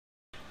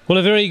Well,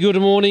 a very good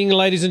morning,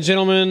 ladies and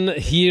gentlemen.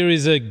 Here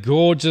is a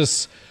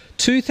gorgeous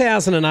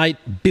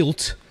 2008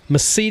 built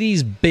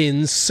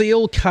Mercedes-Benz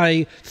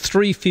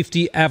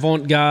CLK350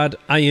 Avantgarde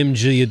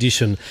AMG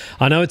edition.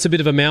 I know it's a bit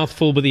of a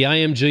mouthful, but the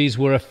AMGs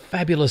were a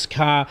fabulous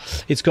car.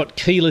 It's got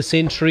keyless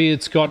entry.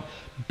 It's got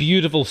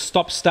beautiful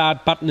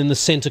stop-start button in the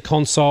centre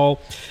console.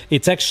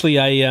 It's actually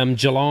a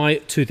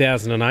July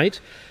 2008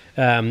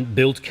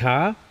 built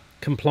car.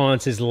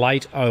 Compliance is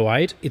late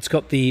 08. It's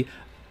got the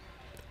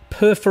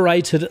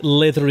perforated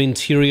leather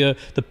interior,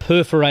 the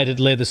perforated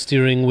leather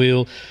steering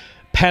wheel,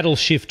 paddle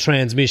shift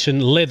transmission,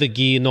 leather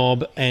gear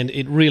knob, and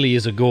it really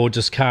is a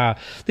gorgeous car.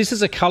 This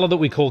is a colour that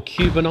we call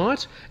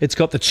Cubanite. It's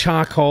got the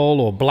charcoal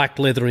or black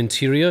leather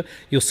interior.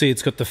 You'll see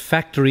it's got the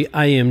factory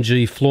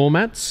AMG floor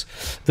mats,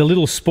 the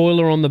little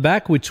spoiler on the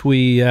back, which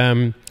we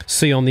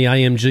see on the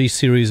AMG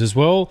series as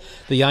well,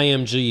 the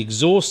AMG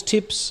exhaust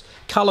tips,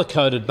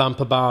 colour-coded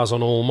bumper bars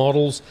on all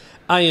models,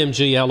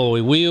 AMG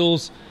alloy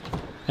wheels,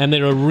 and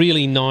they're a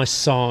really nice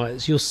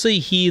size. You'll see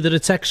here that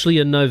it's actually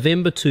a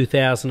November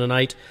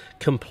 2008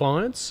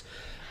 compliance.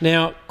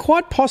 Now,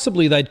 quite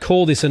possibly they'd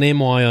call this an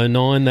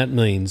MY09, that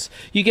means.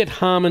 You get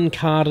Harman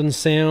Kardon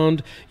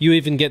sound, you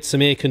even get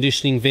some air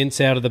conditioning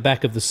vents out of the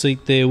back of the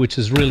seat there, which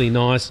is really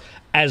nice,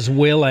 as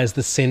well as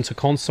the centre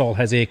console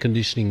has air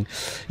conditioning.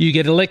 You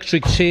get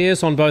electric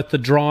chairs on both the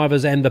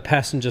driver's and the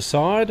passenger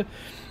side.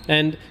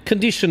 And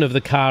condition of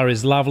the car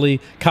is lovely.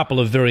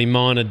 Couple of very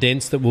minor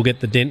dents that will get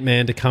the dent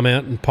man to come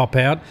out and pop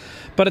out.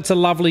 But it's a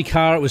lovely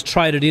car. It was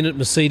traded in at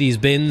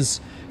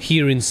Mercedes-Benz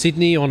here in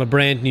Sydney on a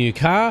brand new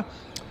car.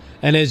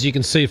 And as you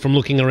can see from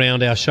looking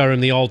around our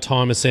showroom, the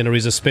Oldtimer Centre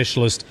is a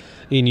specialist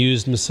in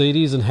used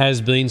Mercedes and has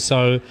been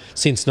so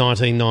since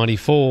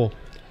 1994.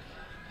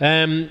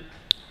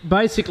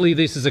 Basically,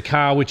 this is a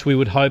car which we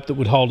would hope that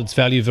would hold its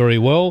value very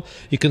well.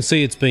 You can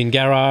see it's been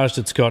garaged.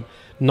 It's got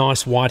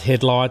nice white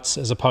headlights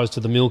as opposed to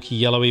the milky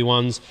yellowy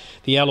ones.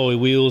 The alloy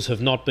wheels have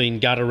not been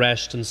gutter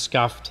rashed and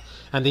scuffed,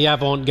 and the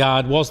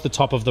Avantgarde was the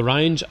top of the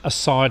range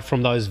aside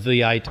from those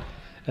V8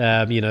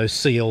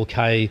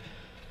 CLK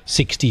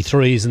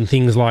 63s and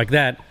things like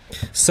that.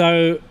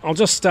 So I'll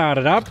just start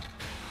it up.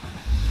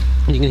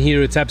 You can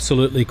hear it's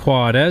absolutely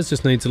quiet as,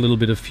 just needs a little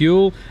bit of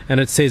fuel,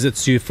 and it says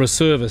it's due for a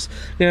service.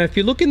 Now if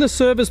you look in the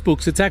service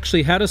books, it's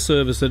actually had a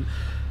service at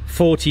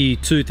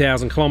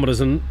 42,000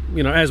 kilometres, and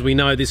as we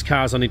know, this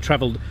car's only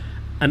travelled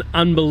an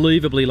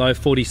unbelievably low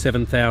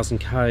 47,000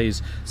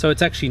 k's, so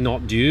it's actually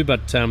not due,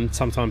 but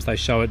sometimes they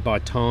show it by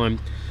time.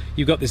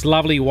 You've got this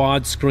lovely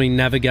widescreen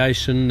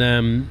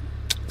navigation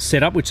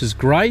setup, which is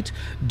great.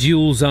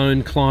 Dual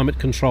zone climate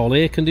control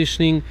air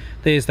conditioning.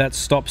 There's that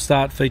stop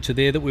start feature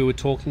there that we were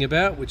talking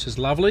about, which is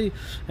lovely.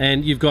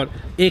 And you've got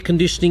air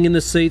conditioning in the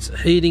seats,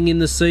 heating in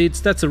the seats.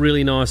 That's a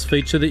really nice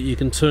feature that you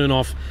can turn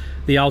off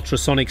the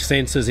ultrasonic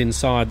sensors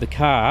inside the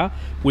car,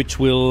 which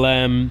will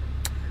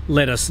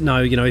let us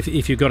know,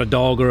 if you've got a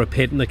dog or a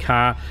pet in the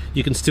car,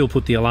 you can still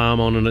put the alarm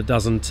on and it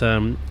doesn't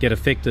get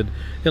affected.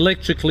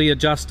 Electrically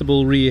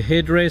adjustable rear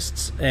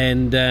headrests,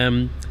 and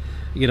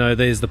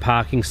there's the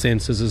parking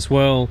sensors as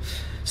well.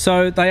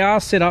 So they are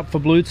set up for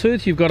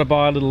Bluetooth. You've got to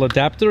buy a little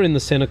adapter in the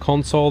center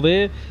console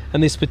there,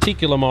 and this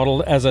particular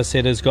model, as I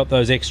said, has got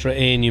those extra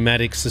air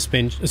pneumatic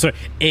settings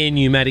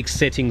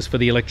for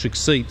the electric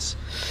seats.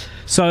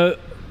 So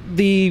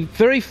the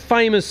very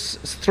famous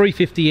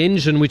 350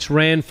 engine, which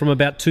ran from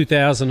about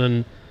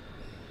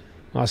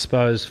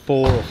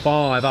 2004 or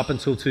 5 up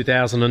until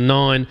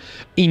 2009,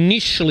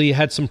 initially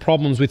had some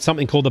problems with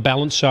something called the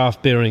balance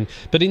shaft bearing.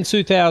 But in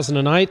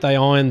 2008, they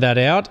ironed that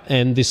out,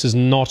 and this is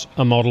not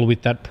a model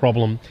with that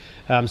problem.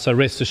 So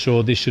rest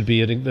assured, this should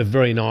be a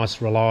very nice,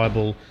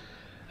 reliable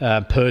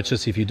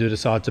purchase if you do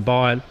decide to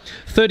buy it.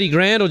 30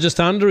 grand or just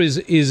under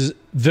is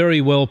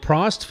very well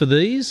priced for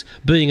these,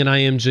 being an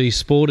AMG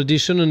Sport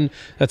Edition, and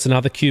that's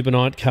another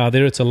Cubanite car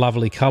there. It's a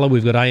lovely colour.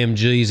 We've got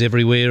AMGs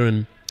everywhere,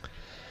 and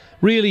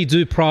really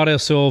do pride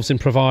ourselves in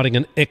providing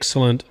an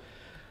excellent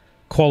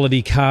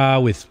quality car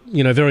with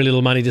very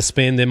little money to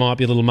spend. There might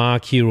be a little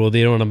mark here or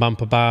there on a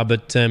bumper bar,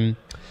 but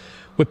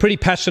we're pretty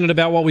passionate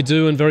about what we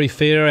do and very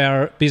fair.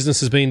 Our business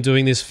has been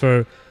doing this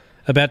for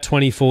about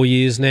 24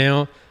 years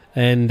now,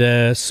 and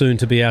soon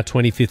to be our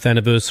 25th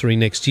anniversary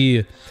next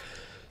year.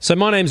 So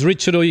my name's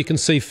Richard, or you can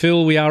see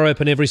Phil. We are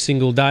open every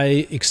single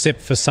day except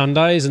for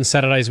Sundays, and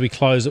Saturdays we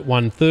close at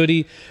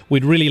 1:30.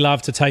 We'd really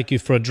love to take you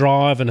for a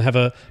drive and have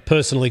a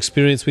personal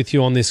experience with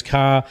you on this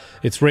car.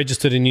 It's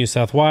registered in New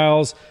South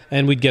Wales,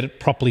 and we'd get it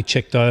properly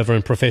checked over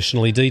and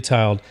professionally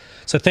detailed.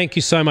 So thank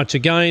you so much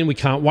again. We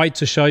can't wait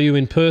to show you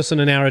in person,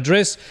 and our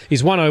address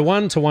is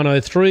 101 to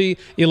 103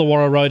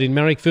 Illawarra Road in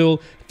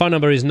Marrickville. Phone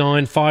number is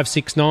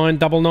 9569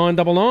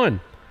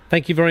 9999.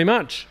 Thank you very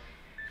much.